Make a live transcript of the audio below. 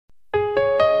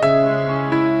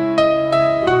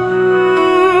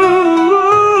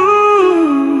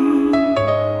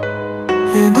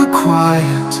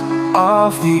quiet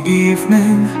of the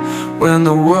evening, when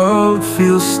the world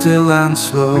feels still and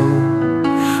slow,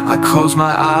 I close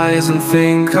my eyes and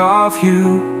think of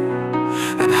you,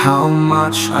 and how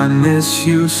much I miss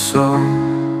you so.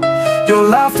 Your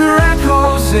laughter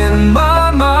echoes in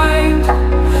my mind,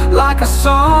 like a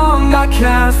song I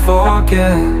can't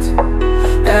forget.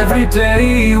 Every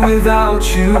day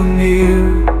without you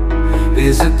near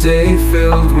is a day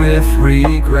filled with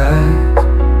regret.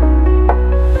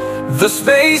 The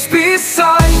space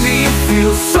beside me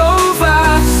feels so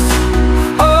vast,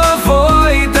 a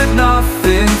void that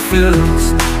nothing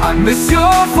fills. I miss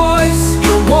your voice,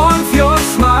 your warmth, your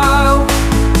smile,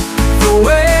 the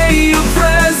way your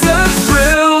presence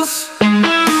thrills.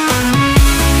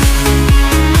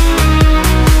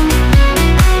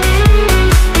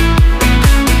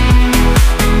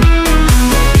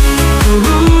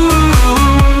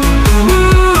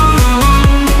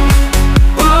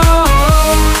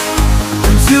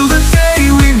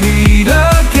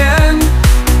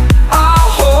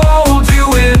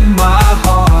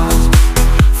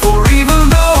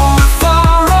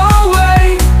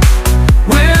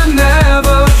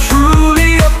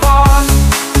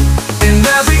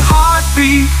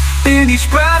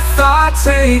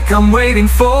 I'm waiting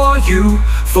for you,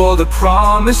 for the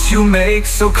promise you make.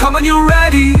 So come on, you're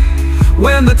ready.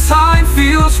 When the time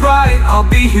feels right, I'll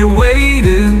be here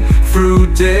waiting,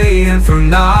 through day and through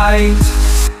night.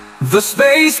 The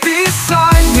space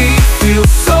beside me feels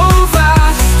so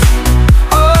vast,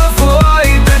 a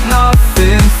void that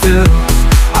nothing fills.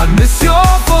 I miss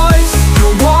your voice,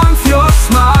 your warmth, your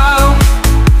smile,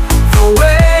 the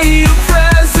way your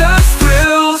presence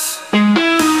thrills.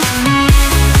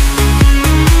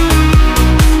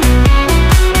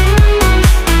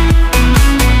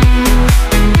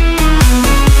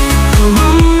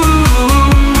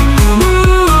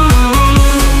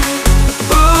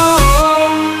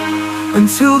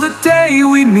 Until the day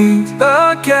we meet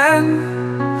again,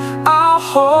 I'll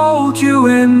hold you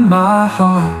in my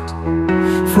heart.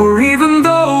 For even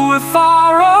though we're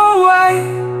far away,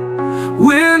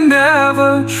 we're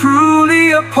never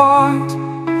truly apart.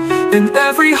 In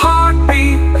every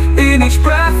heartbeat, in each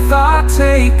breath I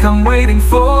take, I'm waiting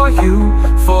for you,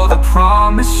 for the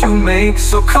promise you make.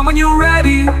 So come on, you're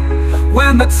ready.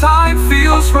 When the time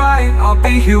feels right, I'll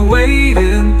be here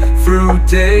waiting, through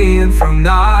day and through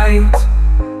night.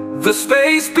 The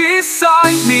space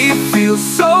beside me feels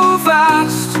so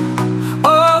vast,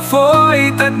 a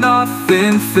void that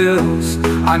nothing fills.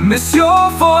 I miss your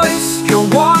voice, your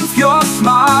warmth, your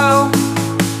smile,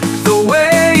 the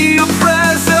way your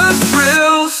presence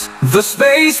thrills. The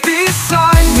space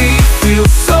beside me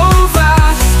feels so